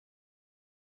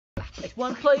Press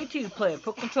 1 player, 2 player,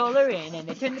 put controller in, and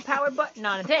then turn the power button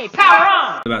on and say, power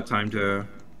on! About time to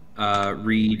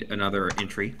read another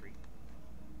entry.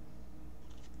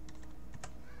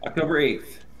 October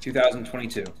 8th,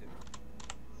 2022.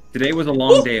 Today was a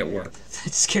long day at work.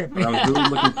 That scared me. I was really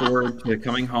looking forward to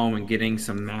coming home and getting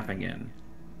some mapping in.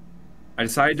 I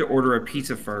decided to order a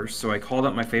pizza first, so I called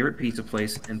up my favorite pizza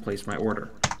place and placed my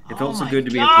order. It felt so good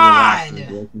to be able to relax and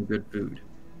enjoy some good food.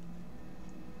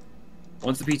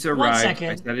 Once the pizza arrived,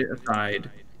 I set it aside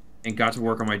and got to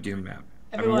work on my Doom map.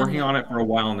 I've been working on it for a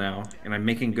while now, and I'm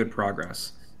making good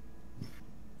progress.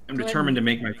 I'm determined to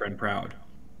make my friend proud.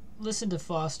 Listen to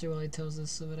Foster while he tells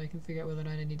us so that I can figure out whether or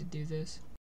not I need to do this.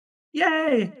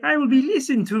 Yay! I will be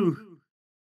listened to!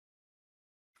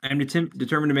 I'm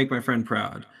determined to make my friend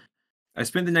proud. I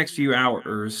spent the next few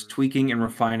hours tweaking and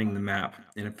refining the map,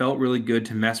 and it felt really good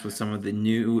to mess with some of the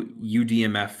new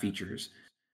UDMF features.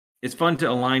 It's fun to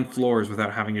align floors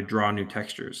without having to draw new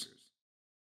textures.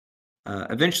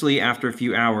 Eventually, after a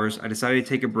few hours, I decided to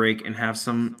take a break and have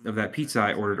some of that pizza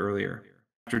I ordered earlier.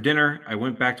 After dinner, I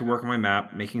went back to work on my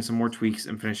map, making some more tweaks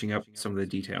and finishing up some of the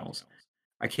details.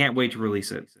 I can't wait to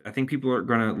release it. I think people are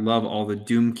going to love all the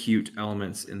Doom cute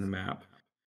elements in the map.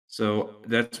 So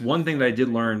that's one thing that I did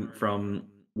learn from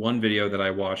one video that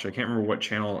I watched. I can't remember what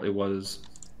channel it was.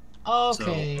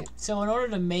 Okay, so in order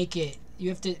to make it, you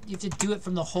have to do it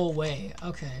from the whole way.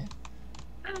 Okay.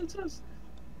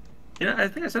 Yeah, I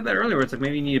think I said that earlier. Where it's like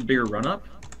maybe you need a bigger run up.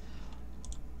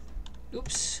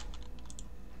 Oops.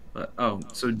 But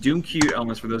so Doom cute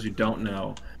elements, for those who don't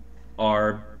know,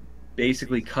 are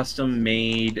basically custom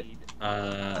made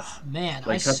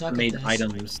custom made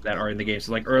items that are in the game.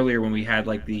 So like earlier when we had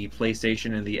like the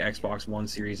PlayStation and the Xbox One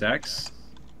Series X,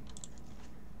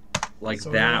 like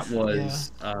that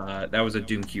was a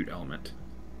Doom cute element.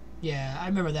 Yeah, I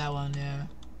remember that one. Yeah.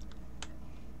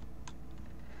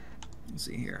 Let's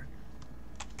see here.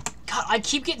 God, I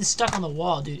keep getting stuck on the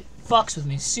wall, dude. It fucks with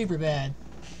me super bad.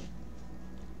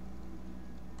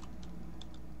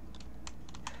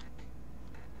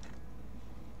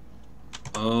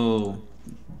 Oh,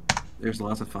 there's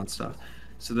lots of fun stuff.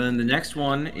 So then the next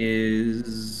one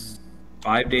is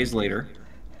 5 days later,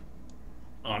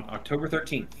 on October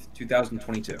 13th,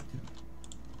 2022.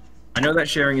 I know that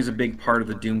sharing is a big part of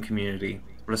the Doom community,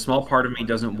 but a small part of me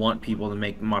doesn't want people to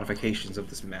make modifications of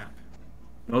this map.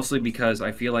 Mostly because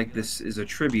I feel like this is a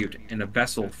tribute and a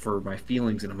vessel for my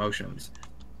feelings and emotions.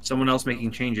 Someone else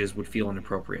making changes would feel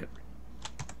inappropriate.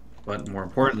 But more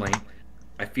importantly,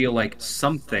 I feel like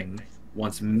something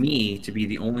wants me to be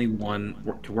the only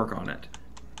one to work on it.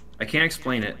 I can't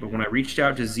explain it, but when I reached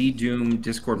out to Z-Doom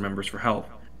Discord members for help,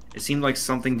 it seemed like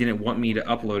something didn't want me to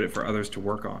upload it for others to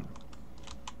work on.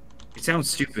 It sounds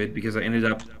stupid because I ended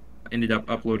up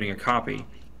uploading a copy,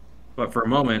 but for a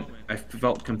moment, I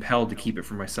felt compelled to keep it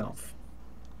for myself.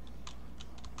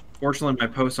 Fortunately, my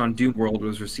post on Doom World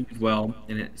was received well,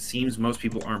 and it seems most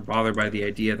people aren't bothered by the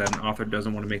idea that an author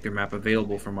doesn't want to make their map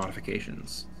available for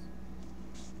modifications.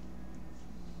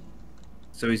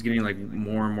 So he's getting like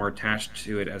more and more attached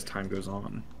to it as time goes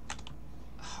on.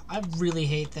 I really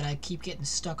hate that I keep getting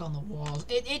stuck on the walls.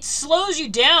 It slows you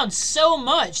down so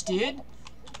much, dude.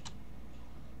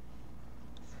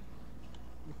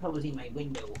 You're closing my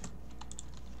window.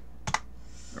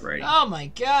 Alrighty. Oh my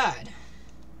god.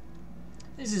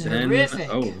 This is horrific.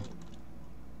 Oh.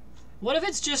 What if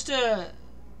it's just a...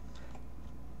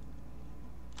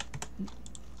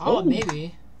 Oh,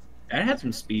 maybe. That had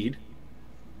some speed.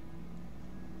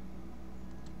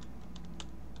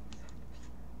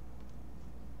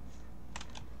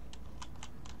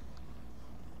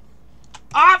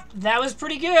 Ah! That was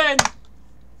pretty good.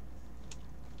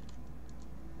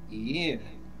 Yeah.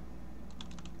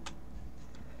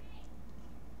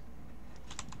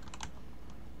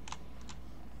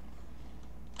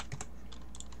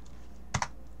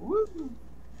 Woo.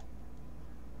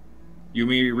 You want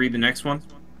me to read the next one?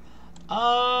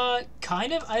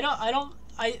 Kind of.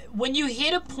 When you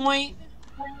hit a point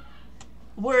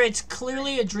where it's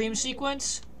clearly a dream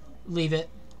sequence, leave it.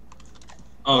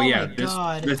 Oh yeah,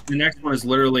 the next one is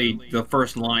literally, the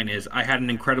first line is, I had an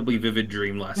incredibly vivid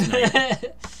dream last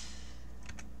night.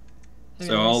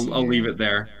 So I'll leave it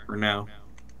there for now.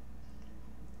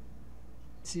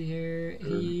 Let's see here,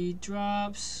 he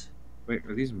drops... Wait,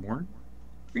 are these more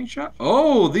screenshots?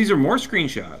 Oh, these are more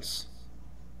screenshots.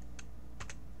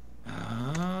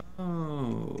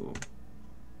 Oh.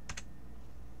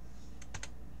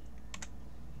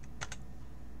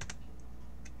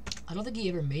 I don't think he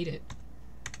ever made it.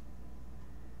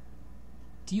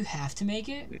 Do you have to make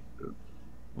it?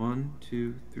 1,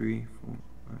 2, 3, 4,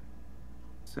 5,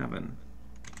 7.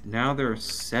 Now there are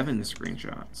 7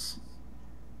 screenshots.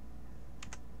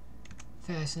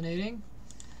 Fascinating.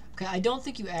 Okay, I don't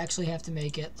think you actually have to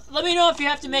make it. Let me know if you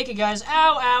have to make it, guys.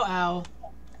 Ow, ow, ow.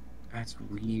 That's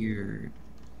weird.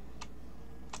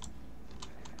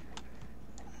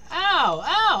 Ow,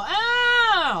 ow,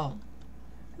 ow!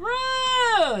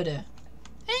 Rude!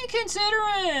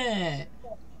 Inconsiderate!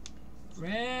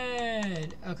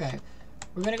 Red. Okay.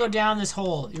 We're gonna go down this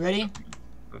hole. You ready?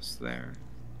 What's there?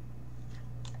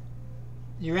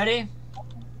 You ready?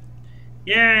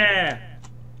 Yeah!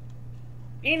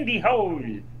 In the hole!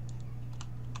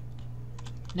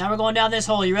 Now we're going down this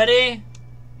hole. You ready?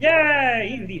 Yeah!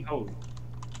 In the hole!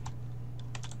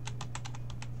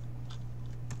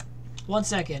 1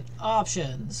 second.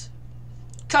 Options.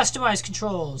 Customize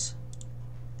controls.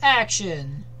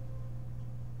 Action.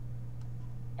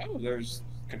 Oh, there's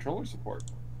controller support.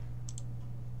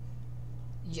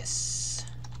 Yes.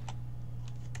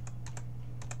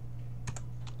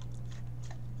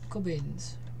 Cool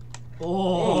beans.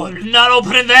 Oh, not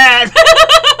opening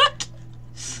that!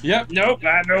 Yep, nope,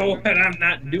 I know what I'm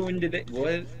not doing today.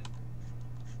 What?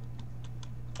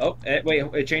 Oh, wait,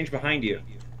 it changed behind you.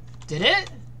 Did it?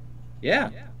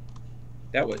 Yeah.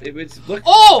 That was, it was, look,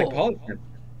 Oh! it's like polygon.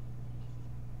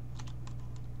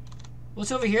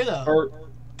 What's over here, though? Or,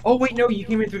 oh, wait, no, you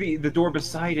came in through the door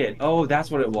beside it. Oh,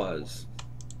 that's what it was.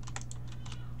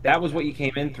 That was what you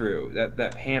came in through,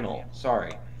 that panel.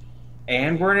 Sorry.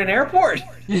 And we're in an airport!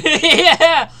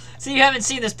 Yeah! So you haven't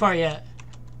seen this part yet.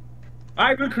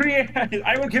 I will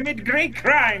commit great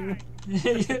crime!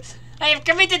 I have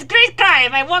committed great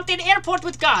crime! I want an airport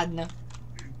with God!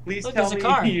 Please Look, tell there's a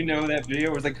car. me you know that video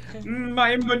where it's like,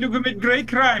 I am going to commit great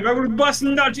crime. I will bust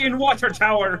nut in water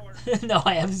tower. No,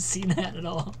 I haven't seen that at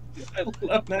all. I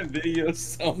love that video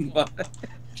so much.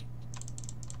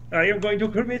 I am going to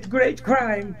commit great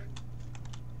crime.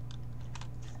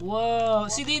 Whoa.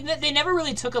 See, they never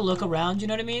really took a look around, you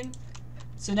know what I mean?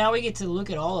 So now we get to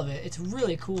look at all of it. It's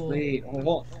really cool. Wait,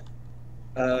 hold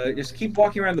on. Just keep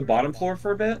walking around the bottom floor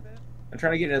for a bit. I'm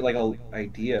trying to get like a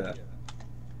idea.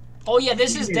 Oh yeah,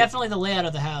 this is definitely the layout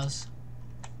of the house.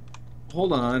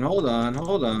 Hold on. Oh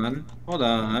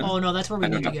no, that's where we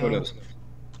need to go. Photos.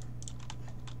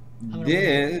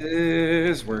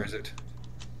 This, where is it?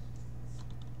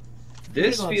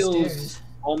 This feels upstairs.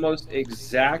 almost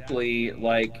exactly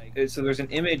like, so there's an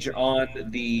image on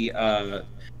the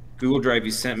Google Drive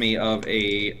you sent me of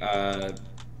a,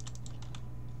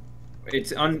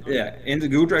 it's on, yeah, in the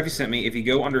Google Drive you sent me, if you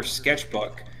go under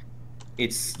Sketchbook,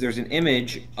 there's an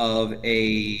image of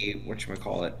a,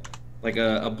 whatchamacallit, like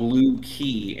a blue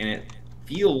key, and it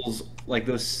feels like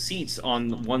those seats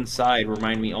on one side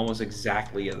remind me almost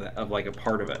exactly of like a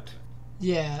part of it.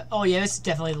 Yeah. Oh yeah, this is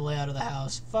definitely the layout of the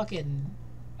house. Fucking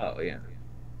Oh yeah.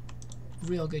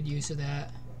 real good use of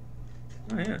that.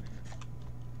 Oh yeah.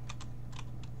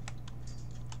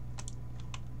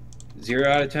 0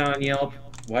 out of 10 on Yelp.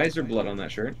 Why is there blood on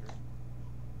that shirt?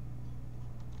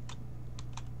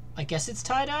 I guess it's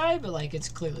tie-dye, but like it's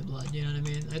clearly blood, you know what I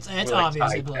mean? It's like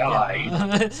obviously blood.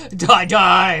 tie-dyed. Yeah.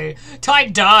 Tie-dye!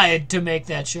 Tie-dyed to make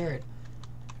that shirt.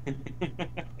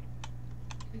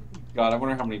 God, I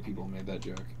wonder how many people made that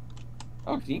joke.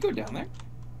 Oh, can you go down there?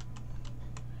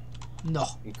 No.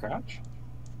 And crouch?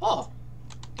 Oh.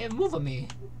 It moving me.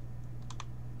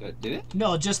 Did it?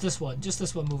 No, just this one. Just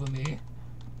this one moving me.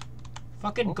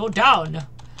 Fucking go down.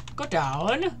 Go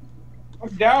down. Go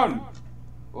down!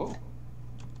 Whoa.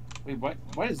 Wait,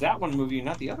 why does that one move you,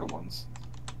 not the other ones?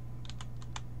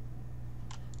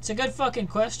 It's a good fucking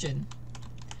question.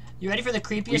 You ready for the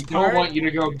We creepiest don't part? want you to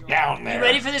go down there. You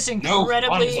ready for this No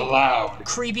incredibly fun's allowed.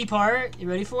 creepy part? You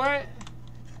ready for it?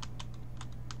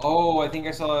 Oh, I think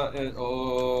I saw it.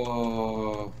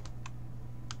 Oh.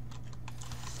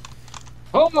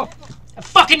 Oh! I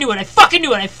fucking knew it! I fucking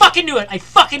knew it! I fucking knew it! I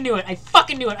fucking knew it! I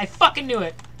fucking knew it! I fucking knew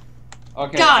it!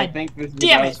 Okay, God I think this is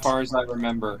damn about it. as far as I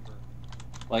remember.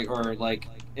 Like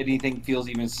anything feels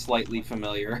even slightly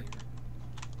familiar.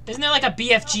 Isn't there like a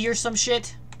BFG or some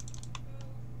shit?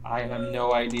 I have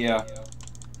no idea.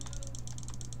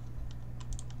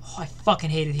 Oh, I fucking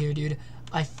hate it here, dude.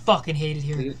 I fucking hate it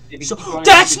here. If you So, keep going,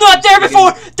 that's you not keep there getting-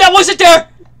 before! That wasn't there!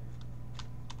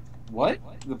 What?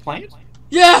 The plant?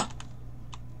 Yeah!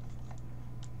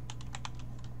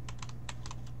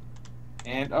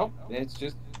 And, oh, it's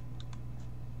just...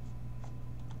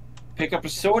 Pick up a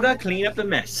soda, clean up the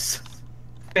mess.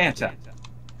 Fanta.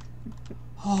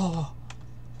 Oh.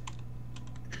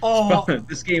 Oh.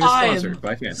 This game is I am sponsored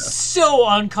by Fanta. so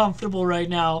uncomfortable right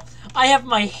now. I have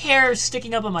my hair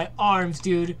sticking up on my arms,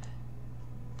 dude.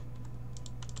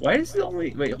 Why is it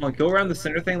only... Wait, hold on, go around the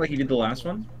center thing like you did the last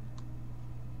one?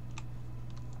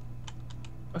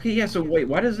 Okay, yeah, so wait,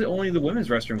 why does it only the women's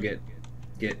restroom get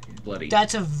get bloody?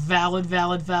 That's a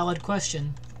valid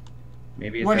question.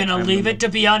 Maybe it's We're that gonna time leave of it to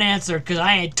be unanswered, because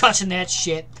I ain't touching that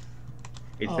shit.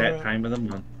 It's Oh, that right. time of the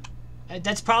month.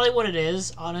 That's probably what it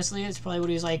is, honestly. It's probably what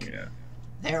he's like, Yeah.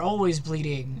 they're always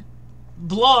bleeding.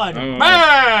 Blood! Oh.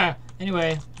 Bah!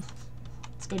 Anyway,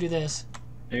 let's go do this.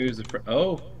 Who's the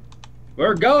oh,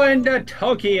 we're going to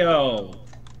Tokyo.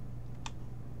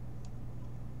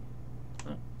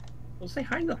 Oh. Well, say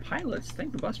hi to the pilots.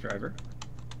 Thank the bus driver.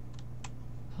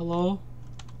 Hello?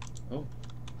 Oh.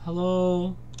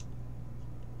 Hello?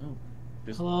 Oh.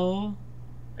 Just, Hello?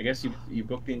 I guess you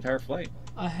booked the entire flight.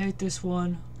 I hate this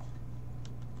one.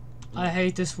 I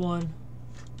hate this one.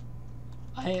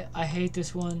 I hate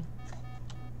this one.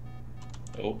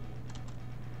 Oh.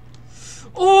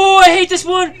 Oh, I hate this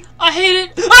one! I hate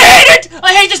it! I hate it!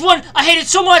 I hate this one! I hate it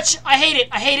so much! I hate it!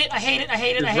 I hate it! I hate it! I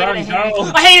hate it! I hate it! I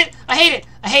hate it! I hate it!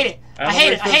 I hate it! I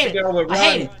hate it! I hate it! I hate it! I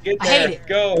hate it! I hate it!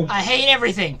 Go. I hate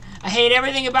everything. I hate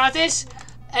everything about this.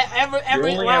 How do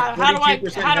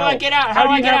I get out? How do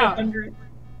I get out?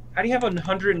 How do you have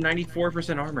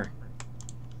 194% armor?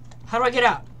 How do I get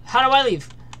out? How do I leave?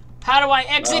 How do I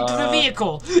exit the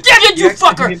vehicle? You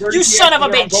fucker! You son of a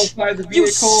bitch! You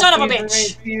son of a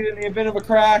bitch! In the event of a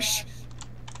crash,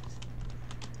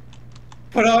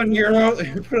 put on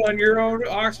your own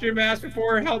oxygen mask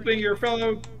before helping your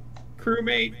fellow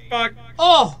crewmate. Fuck.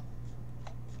 Oh!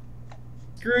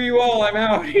 Screw you all. I'm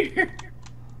out here.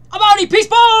 I'm outie, peace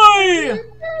boy!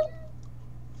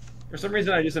 For some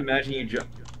reason, I just imagine you jump.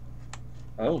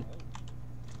 Oh.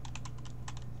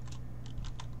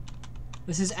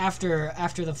 This is after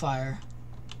the fire.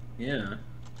 Yeah.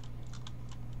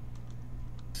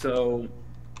 So,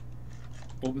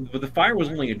 but the fire was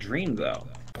only a dream, though.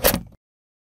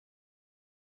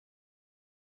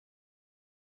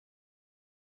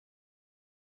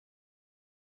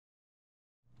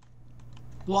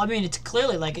 Well, I mean, it's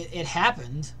clearly like it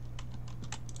happened.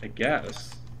 I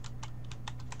guess.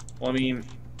 Well, I mean,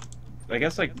 I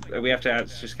guess like we have to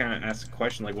just kind of ask a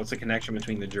question, like, what's the connection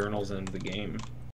between the journals and the game?